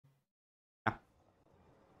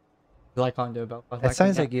'Cause I can't do a Belfast It accent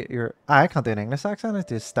sounds yet. like you're. I can't do an English accent. I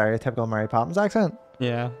do a stereotypical Mary Poppins accent.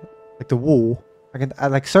 Yeah. Like the whoa. I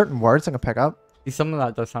like certain words I can pick up. See, some of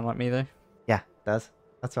that does sound like me though. Yeah, it does.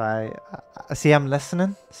 That's why. I see, I'm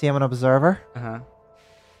listening. See, I'm an observer. Uh-huh.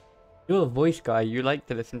 You're a voice guy. You like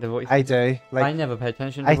to listen to voices. I do. Like I never pay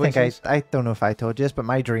attention to I think voices. I don't know if I told you this, but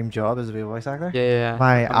my dream job is to be a voice actor. Yeah, yeah. My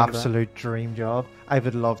I remember that. absolute dream job. I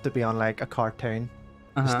would love to be on like a cartoon,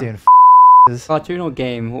 just Uh-huh. doing Cartoon or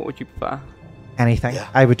game? What would you prefer? anything. Yeah.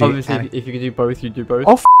 I would do. Obviously, if you could do both, you'd do both.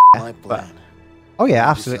 Oh, My plan. Oh yeah,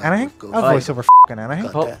 You absolutely. decide Anything. what I'll goes voice on. over anything,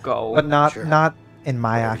 Got Top that. goal. but not Sure. not in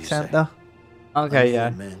my Whatever you accent say. though. Okay, yeah.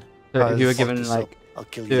 Man. So if you were Cause- given Fuck this like up. I'll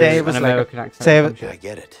kill do you. Say it an was like a- American accent, say or it- some I shit.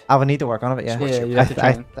 get it. I would need to work on it, but yeah. Yeah, you I, have to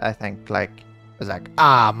I, train. I think like it was like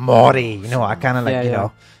Morty, you know, I kind of like Yeah, you yeah.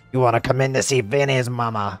 know, you want to come in to see Vinny's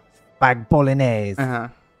mama, bag bolognese, Uh-huh.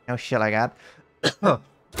 no shit like that.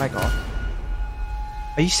 My God,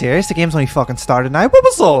 are you serious? The game's only fucking started now. What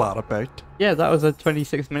was all that about? Yeah, that was a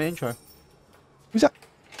 26-minute intro. Was that?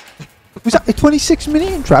 Was that a 26-minute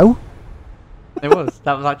intro? It was.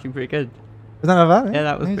 That was actually pretty good. Was that not bad? Yeah,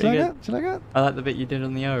 that was Did you pretty like good. it? Did you like it? I like the bit you did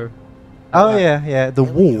on the O. Oh yeah, the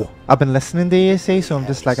whoa. I've been listening to you, see, so I'm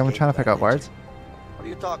just like I'm trying to pick up words. What are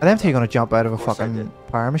you talking I don't think you're about? gonna jump out of a Of course I fucking did.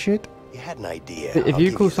 parachute. You had an idea. If I'll you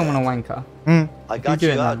give call someone a that. wanker, I if got do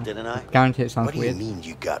you it out, now, didn't I? guarantee it sounds What do you weird. mean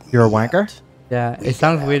you got me You're a wanker? out? Yeah, We it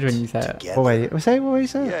sounds got weird out when you say it. together. Oh wait, say what you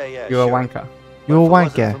say? Yeah, yeah. You're sure. a wanker. You're a But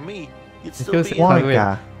if it wasn't wanker. for me, you'd It still feels be like in weird.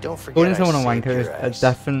 Wanker. Don't forget Calling I someone a saved wanker is your a ass.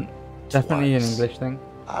 definitely an Twice. English thing.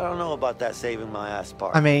 I don't know about that saving my ass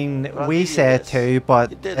part. I mean, But I'll we give you say it this. too,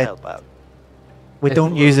 but It did it, help out. we It's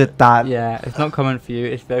don't a use little it that Yeah, it's not common for you.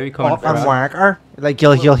 It's very common for fucking us. wanker. Like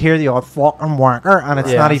you'll hear the odd fucking wanker, and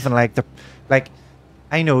it's Yeah. not even like the like.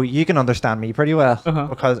 I know you can understand me pretty well Uh-huh.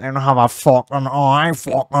 because I don't have a fucking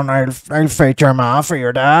I'll fight your ma for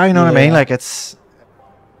your dad. You know what I mean? Yeah. Like it's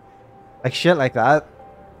like shit like that.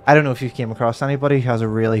 I don't know if you came across anybody who has a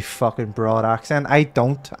really fucking broad accent. I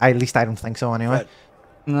don't. At least I don't think so anyway. Fred,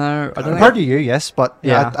 No, I don't I've heard think of you, yes, but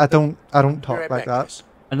yeah, Yeah. I don't be talk right like back, that. guys.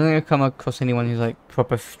 I don't think I've come across anyone who's like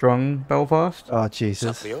proper strong Belfast. Oh What's up,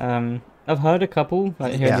 Jesus. Leo? I've heard a couple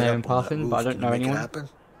like here Yeah. and there in Up on that passing, but I roof, don't can know you make it anyone. happen?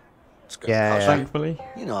 It's good. Yeah, yeah. Thankfully,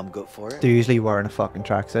 You know I'm good for it. They're usually wearing a fucking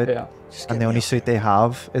tracksuit, yeah. Just and get the me only out suit there. they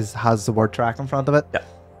have has the word track in front of it.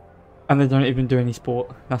 And they don't even do any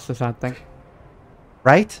sport. That's the sad thing.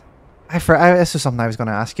 Right? This is something I was going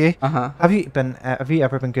to ask you. Uh-huh. Have you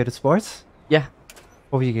ever been good at sports? Yeah.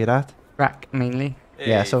 What were you good at? Track mainly.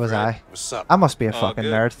 Yeah, so was I. What's up? That must be a Oh, fucking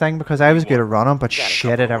good. nerd thing because I was good at running, but Got a shit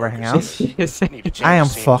couple at everything workers. else. Need to change I am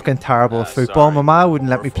the scene. fucking terrible at Ah, football. sorry. My ma wouldn't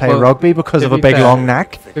let me play Well, rugby because to of a be big fair- long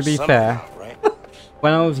neck. To be Something fair, out, right?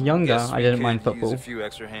 when I was younger, Guess I we didn't could mind use a football. few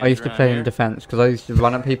extra hands I used to around play in here. defence because I used to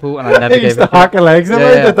run at people and I never I gave used it. to hack a legs. Yeah, I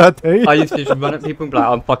yeah. did that too. I used to just run at people and be like,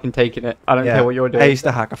 I'm fucking taking it. I don't care what you're doing. I used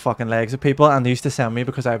to hack a fucking legs of people, and they used to send me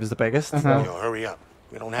because I was the biggest. Uh-huh. Yo, hurry up.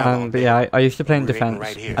 We don't have all But day. yeah, I used to play in We're eating defence.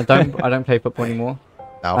 right here. I don't play football anymore.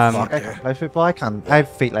 No, Um, fuck. I can't play football. I can't. I have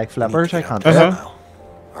feet like We need to flippers. I get can't out do there it. Uh-huh.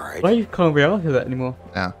 now. All right. Well, you can't be asked with that anymore.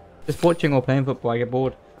 No. Just watching or playing football, I get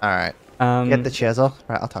bored. All right. Um, Get the chisel.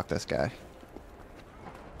 Right, I'll talk to this guy.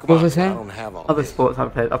 Come what on, was I I saying? don't have all Other day. sports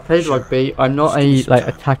I've played. I've played Sure. rugby. I'm not Let's do a some like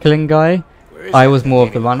a time. tackling guy. Where is I that was more of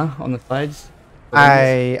the anyway? runner on the sides.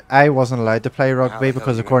 I wasn't allowed to play rugby the hell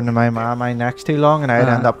because you according to my gonna do mom, my neck's too long and I'd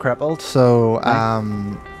end Uh. up crippled. So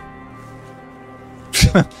Nice.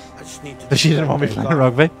 I just need to so she didn't want me playing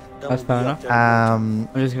rugby. That's fair enough. Um,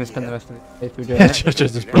 I'm just gonna spend the rest of the day through doing yeah, it.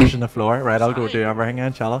 just pushing the floor. Right, I'll go do everything,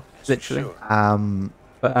 inshallah. Literally.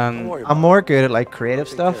 But I'm more good at like creative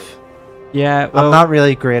stuff. yeah. Well, I'm not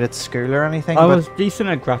really great at school or anything. I but was decent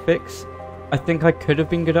at graphics. I think I could have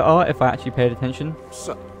been good at art if I actually paid attention.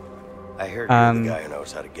 I heard you're Um, the guy who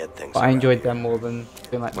knows how to get things. But I around enjoyed here. them more than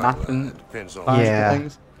doing like math and Depends on science Yeah.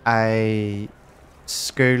 and things.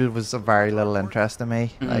 school was a very little interest to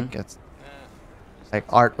me. Mhm. Like it's like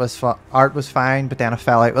art was fine, but then I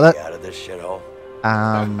fell out with it. Get out of this shithole.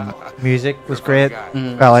 Music was great.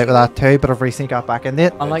 Mm. Fell out with that too, but I've recently got back into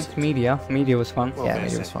it. I liked media. Media was fun. Well, Yeah,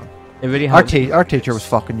 Vincent, it was fun. It really Our, helped. our teacher was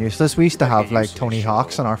fucking useless. We used to have like Used to Tony this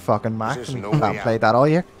Hawks shit. on our fucking Mac, There's and we no way haven't out. played that all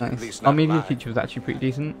year. Nice. least Our not media mine. teacher was actually pretty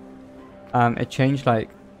decent. It changed like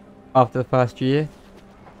after the first year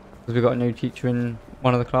because we got a new teacher in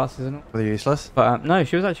one of the classes and all. Were they useless? But no,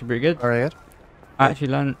 she was actually pretty good. Very good. I actually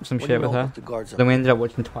learned some What do you shit with know her. about the guards Then we up ended up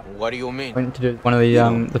watching twice. What do you mean? Went to do one of the You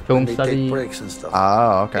know, the film they study. take breaks and stuff.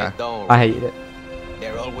 Oh, okay. They don't. I hated it.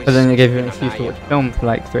 They're always But then they gave you an keeping excuse to eye watch on film for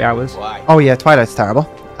like 3 hours. Why? Oh yeah, Twilight's terrible.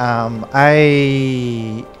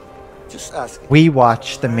 Just asking. We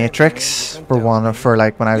watched The Matrix for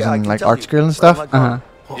like when I was Yeah, I in can like tell art you. school and Right, stuff. my car.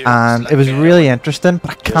 Uh-huh. and it was really interesting,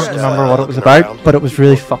 but I can't Just, remember what it was looking about. around. But it was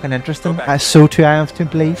really fucking interesting. So too, I have to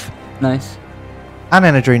believe. Nice. And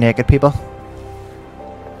then I drew naked people.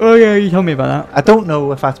 Oh yeah, you told me about that. I don't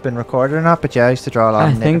know if that's been recorded or not, but yeah, I used to draw a lot I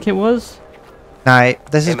of naked. think it was. Now,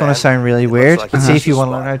 this Hey, is going man, to sound really it looks weird, like but it's see just if you a want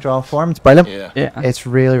to spot. learn how to draw a form, it's brilliant. Yeah. Yeah. It's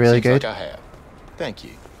really, really Seems good. like I have. Thank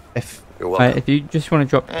you. If You're welcome. Right, if you just want to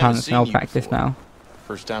drop the I haven't pants, seen and I'll you practice before. now.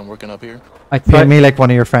 First time working up here. I you tried, me like one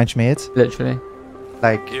of your French maids, literally.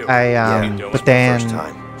 like You. I Yeah, but First then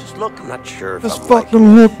time. Just look, I'm not sure if just I'm like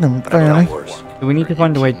fucking look them, but I know Danny. worse. So we need to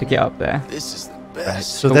find a way to get up there. This is the Right,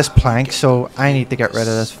 best. so this plank, so I need to get rid of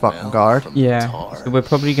this fucking guard. Yeah. So we're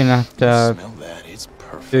probably gonna have to Smell that? It's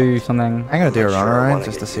perfect. do something. I'm gonna do a I'm not run sure I around wanna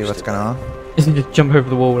just to get see used what's to going that. on. Isn't just jump over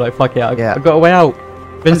the wall like fuck it. Yeah. I got a way out.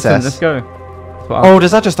 Vincent, this? let's go. That's what Oh,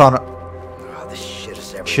 does that just on? Oh, this shit is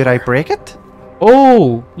everywhere. Should I break it?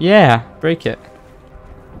 Oh yeah, break it.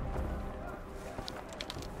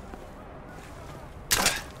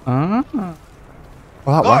 Ah. Well,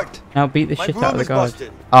 that Guard! worked. Now beat the My shit broom out of the is guard.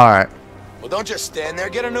 busted. All right. Well, don't just stand there.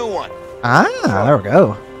 Get a new one. Ah, there we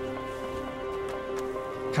go.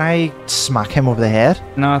 Can I smack him over the head?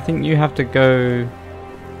 No, I think you have to go.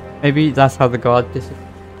 Maybe that's how the guard disappears.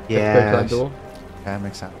 Go to Yeah. that door. Okay,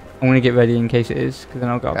 makes sense. I'm gonna get ready in case it is, because then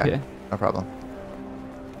I'll go up Okay. here. No problem.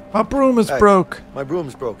 My broom is Hey. broke. My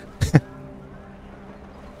broom's broken.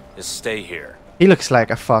 Just stay here. He looks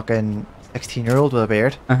like a fucking 16-year-old with a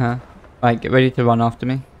beard. Right, get ready to run after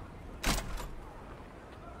me.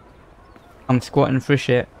 I'm squatting for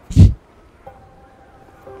shit.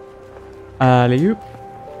 Alley-oop.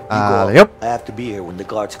 Yep. I have to be here when the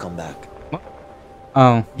guards come back.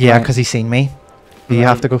 Oh. Yeah, right. because he's seen me. Do you Right.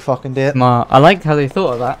 have to go fucking do it? Smart. I liked how they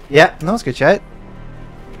thought of that. Yeah, no, it's good shit.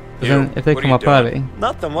 But You, then if they what are come you up doing? early,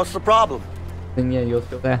 Nothing. What's the problem? then yeah, you're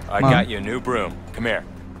still there. I Come on, got you a new broom. Come here.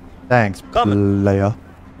 Thanks, Coming. player.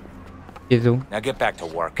 Shizzle. Now get back to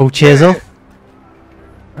work. Oh, chisel.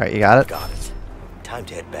 Right, you got it? Got it. Time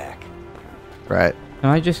to head back. Right. Can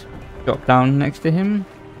I just drop down next to him?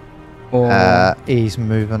 Or He's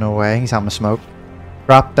moving away. He's having a smoke.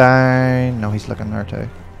 Drop down. No, he's looking there too.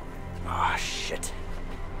 Ah, shit.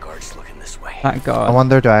 Guard's looking this way. that I guard?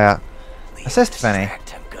 wonder, do I... Please assist Vinny. distract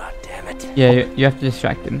him, God damn it. Yeah, you have to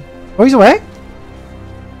distract him. Oh, he's away?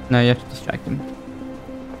 No, you have to distract him.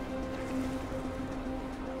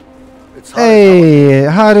 It's hot as Hey,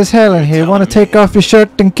 hot as hell in here. Want to take off your shirt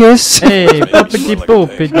and kiss? Hey, boppity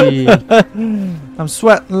boppity. I'm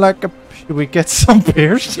sweating like a... Should we get some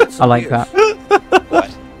beers? hell. Get some I like beers.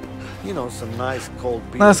 that. You know, some nice cold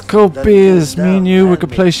beers. Nice cold Then beers. go Me and down you, we and could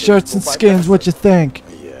make play things shirts go and by skins. What you faster. think?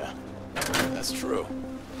 Yeah, that's true.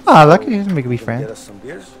 Ah, look, he's making me Gonna friend. Get us some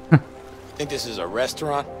beers? Think this is a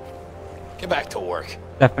restaurant? Get back to work.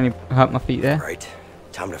 Definitely hurt my feet there. Right.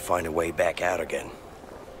 Time to find a way back out again.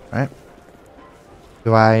 Right.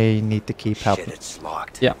 Do I need to keep Shit, helping? it's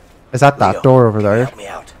locked. Yeah. Is that that Leo, door over can you there? Help me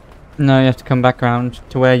out. No, you have to come back around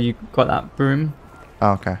to where you got that broom.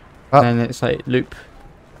 Oh, okay. Oh, And then it's like loop.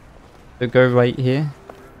 So go right here.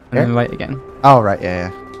 And Here? then right again. oh, right, yeah,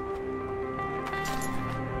 yeah.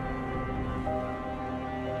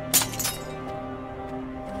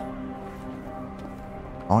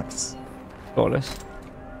 Nice. Flawless.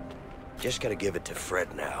 Just gotta give it to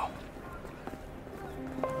Fred now.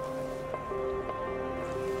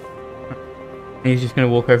 And he's just gonna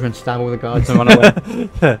walk over and stab all the guards and run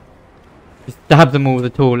away. Just stab them all with a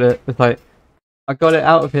tool. It's like, I got it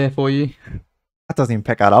out of here for you. That doesn't even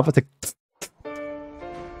pick that up. It's like,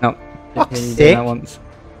 No. Fuck's you did sake. that once.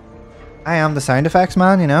 I am the sound effects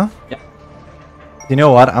man, you know? Yeah. You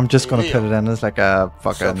know what? I'm just gonna Hey, put it in as like a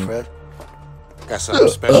What's up, fucking Fred? Got something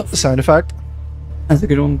special. sound effect. That's a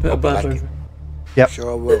good one. Bit of Hope I burp. like it. Yep.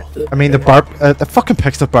 Sure I will. I mean, the burp, the fucking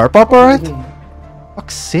picks the burp up, alright?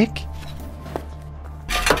 Fuck's sake.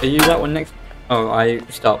 Are you that one next? Oh,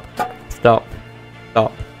 stop. Stop.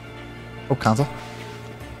 Stop. Oh, cancel.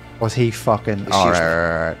 Was he fucking... Excuse Alright, me.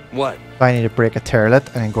 alright. What? So I need to break a turlet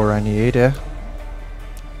and then go around you, do?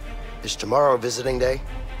 Is tomorrow visiting day?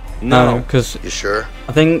 No, because You sure?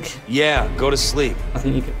 I think Yeah, go to sleep.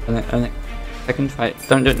 you could earn it. Second fight.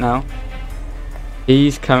 Don't do it now.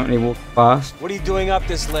 He's currently walking fast. What are you doing up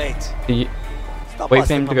this late? So you Stop wait for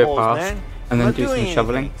busting him to my go balls, past man. and then Not do some doing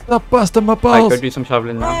shoveling. Stop busting my Alright, balls! go do some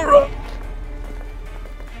shoveling now.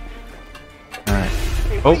 Alright.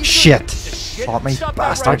 Oh Shit! Fought me, I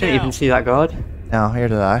bastard. didn't even see that guard. No, here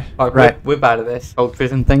did I. Alright, Right. we're bad at this whole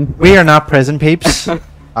prison thing. We are not prison peeps.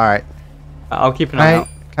 Alright. I'll keep an Can eye I, out.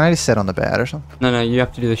 can I just sit on the bed or something? No, you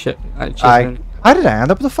have to do the shit. Chiseling. How did I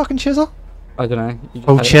end up with a fucking chisel? I don't know. You just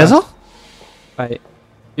Oh, had it chisel? there. Right.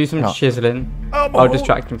 Do some No. chiseling. I'll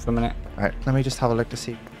distract him for a minute. Right, let me just have a look to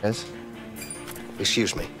see who it is.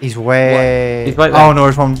 Excuse me. He's way... He's right there. Oh, no,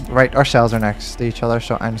 there's one... Right, our cells are next to each other,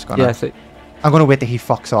 so I'm just gonna... Yeah, so I'm gonna wait till he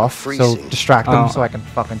fucks off, so Freezing. distract him Oh. so I can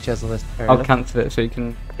fucking chisel this. I'll cancel it so you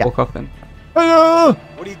can Yeah. walk off then. What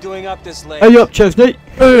are you doing up this late? Hey up, Chesney!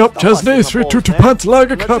 Hey up, Stop busting Chesney, my sweet balls, tutu man. pants,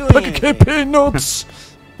 lager I'm not cap, doing pack anything. KP nuts.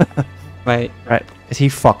 Wait, Right, is he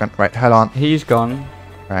fucking... Right, hold on. he's gone.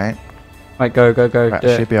 Right, Right, go. right, Do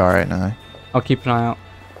it. should be alright now. I'll keep an eye out.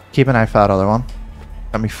 Keep an eye for that other one.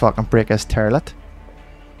 Let me fucking break his turlet.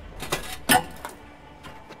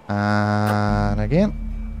 And again.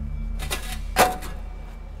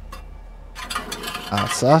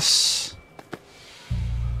 That's us.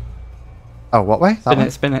 Oh, what way? That way?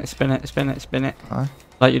 Spin it. Aye.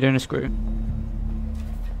 Like you're doing a screw. Come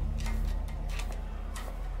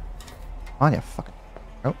on, you fucking...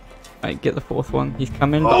 Right, get the fourth one. He's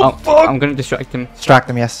coming, Oh, but fuck! I'm gonna distract him. Distract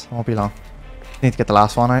him, yes. Won't be long. Need to get the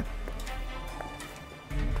last one out.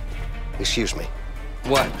 Excuse me.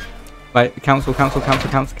 What? Right, cancel. No,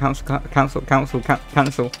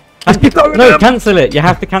 No, cancel it. You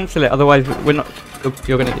have to cancel it, otherwise we're not.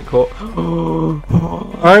 You're gonna get caught.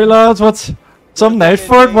 Alright, lads, what's... Some night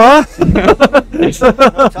for it, what?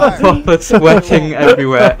 Proper sweating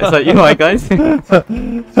everywhere. It's like, you alright, guys?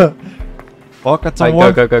 Fuck, it's Right,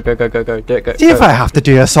 on go. Do it, go. See if I have to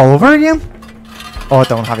do this all over again? Oh,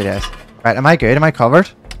 don't have days. Right, am I good? Am I covered?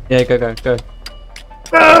 Yeah, go.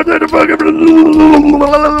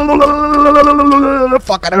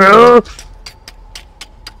 Fucking hell.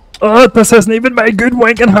 Oh, this isn't even my good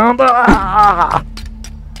wanking hand.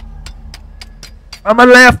 I'm a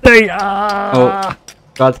lefty. Oh,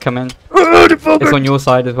 guards come in. Oh, the It's fucker. on your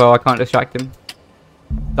side as well. I can't distract him.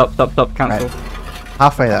 Stop. Cancel. Right.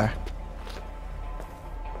 Halfway there.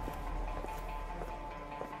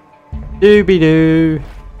 Doobie doo.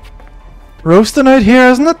 Roasting out here,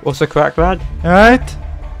 isn't it? What's the crack, lad? Alright.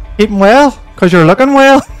 Keeping well, because you're looking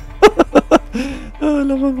well. Oh, I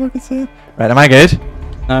love what fucking saying. Right, am I good?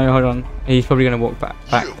 No, hold on. He's probably gonna walk back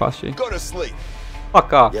past you. Go to sleep.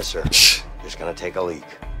 Fuck off. Yes, sir. Just gonna take a leak.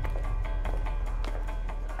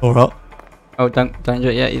 Alright. Oh, don't do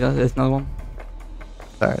it yet. There's another one.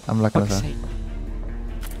 Sorry, I'm looking at Fuck's that. sake.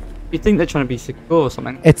 You think they're trying to be secure or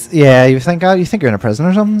something? It's, yeah, you think you're in a prison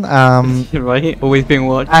or something. You're right. Always being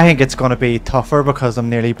watched. I think it's gonna be tougher because I'm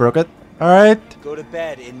nearly broke it. Alright. Go to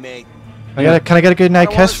bed, inmate. Can I get a good night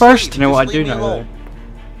I kiss wanna first? Do you know what I Just do leave me know though? alone.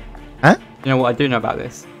 Huh? You know what I do know about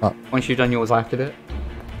this? What? Once you've done yours, I have to do it.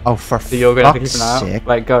 Oh, for So you're gonna have to keep fuck's an eye out. sake.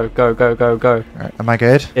 Right, go. Alright, am I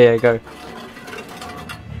good? Yeah, go.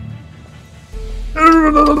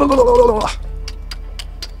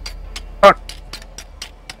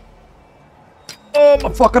 Oh, my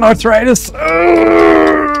fucking arthritis. Do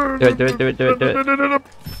it.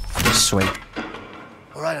 Sweet.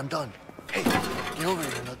 All right, I'm done. Hey, get over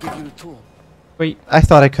here and I'll give you the tool. Wait. I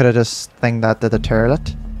thought I could have just thinged that to the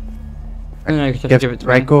turlet. No, you have to give it to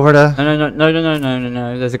right, me. go over to...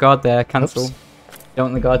 No. There's a guard there. Cancel. Oops. Don't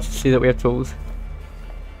want the guards to see that we have tools.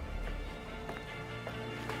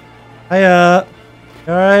 Hiya.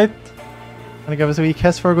 Alright. Wanna give us a wee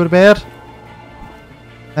kiss before we go to bed?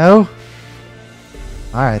 No?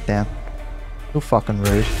 Alright then. So fucking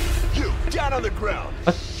rude. You down on the ground.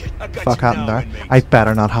 Shit, I got Fuck you happened now, there? inmate. I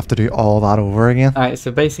better not have to do all that over again. Alright,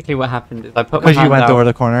 so basically what happened is I put my Because you hand went out. over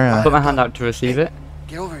the corner. I put my hand out to receive it.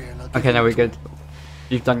 Get over here and I'll give Okay, you now the we're good.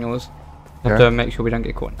 You've done yours. Have Sure. to make sure we don't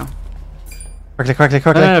get caught now. Quickly.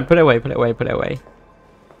 No, put it away.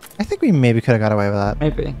 I think we maybe could have got away with that.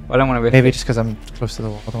 Maybe. I don't want to risk Maybe it. just because I'm close to the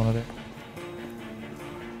wall. I don't want to do it.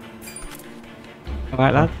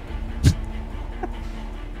 Alright, lad?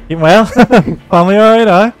 Keeping well? Family alright,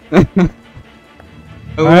 huh?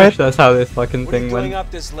 I Alright. wish that's how this fucking What are you thing doing went. up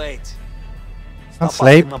this late? Can't Stop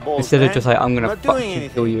sleep. busting my balls, Instead of man. just like, I'm gonna not doing fucking anything.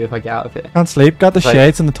 kill you if I get out of here. Can't sleep. Got the Like-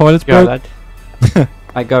 shades and the toilets Go, broke. lad.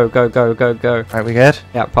 Right, go. Right, we good?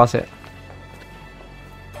 Yeah, pass it.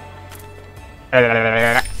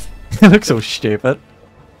 It looks so stupid.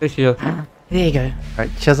 There you go. Right,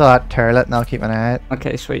 chisel that turlet and I'll keep an eye out.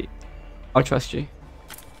 Okay, sweet. I'll trust you.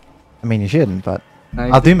 I mean, you shouldn't, but... No,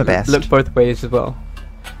 I'll do my best. Look both ways as well.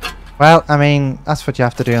 Well, I mean, that's what you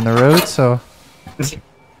have to do on the road, so...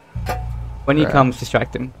 When he Right. comes,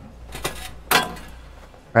 distract him.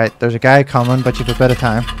 Right, there's a guy coming, but you've a bit of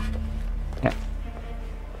time. Yeah.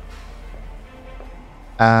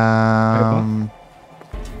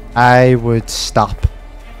 I would stop.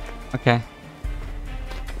 Okay.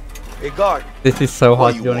 Hey, guard. This is so What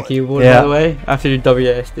hard do to you do on a want? keyboard, Yeah. by the way. I have to do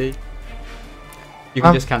WASD. You can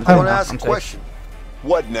Um, just cancel I it want to now, ask a I'm safe. question.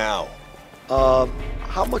 What now?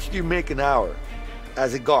 How much do you make an hour?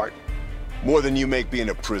 as a guard. More than you make being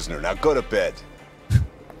a prisoner. Now go to bed.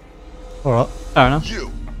 Alright. Fair enough.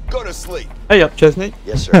 You, go to sleep. Hey up, Chesney.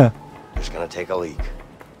 Yes, sir. Just gonna take a leak.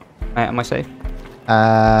 Right, am I safe?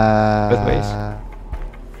 Both ways.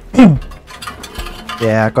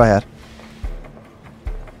 Yeah, go ahead.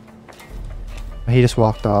 He just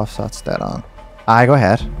walked off, so that's dead on. Aye, go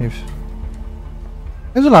ahead. It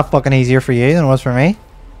was a lot fucking easier for you than it was for me.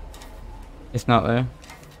 It's not though.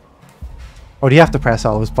 Oh, do you have to press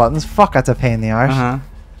all those buttons? Fuck, that's a pain in the arse. Uh-huh.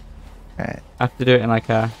 Right, I have to do it in like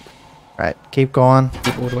a... right, keep going.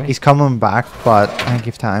 Keep all the way. He's coming back, but I think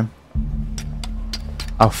you've time.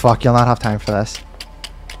 Oh fuck, you'll not have time for this.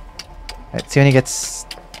 Right, see when he gets...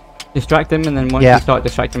 Distract him, and then once Yeah. you start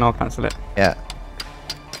distracting him, I'll cancel it. Yeah.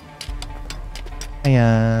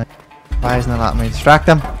 Hey, why isn't it letting me distract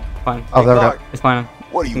him? Fine. Oh, there we go. It's fine.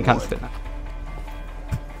 What do You you can want? cancel it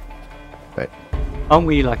now. Right. Aren't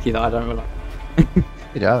we lucky that I don't rely?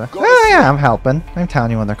 Good job. Oh yeah, I'm helping. I'm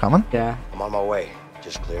telling you when they're coming. Yeah. I'm on my way.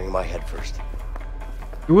 Just clearing my head first.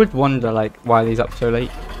 You would wonder, like, why he's up so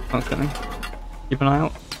late constantly. Keep an eye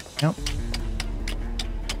out. Yep.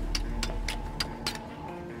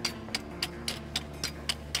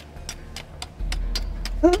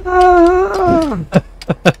 Ah!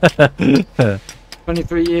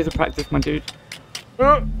 23 years of practice, my dude.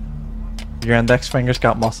 Your index finger's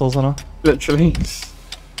got muscles in it. Literally.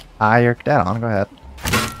 Ah, you're dead on. Go ahead.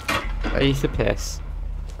 Piece of piss.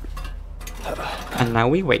 And now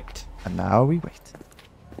we wait. And now we wait.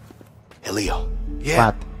 Hey, Leo. Yeah.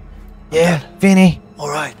 What? Yeah, Vinny. All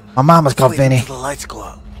right. My mama's called Wait Vinny. until the lights go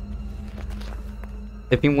out.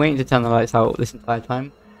 They've been waiting to turn the lights out this entire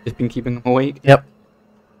time. Just been keeping them awake. Yep.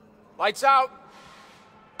 Lights out.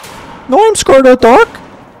 No, I'm scared of the dark.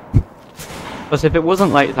 Plus, if it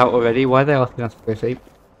wasn't lights out already, why are they asking us to go sleep?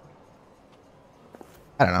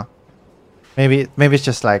 I don't know. Maybe it's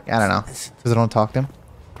just like, I don't know. Because I don't talk to him.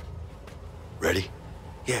 Ready?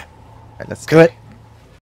 Yeah. Right, let's do it.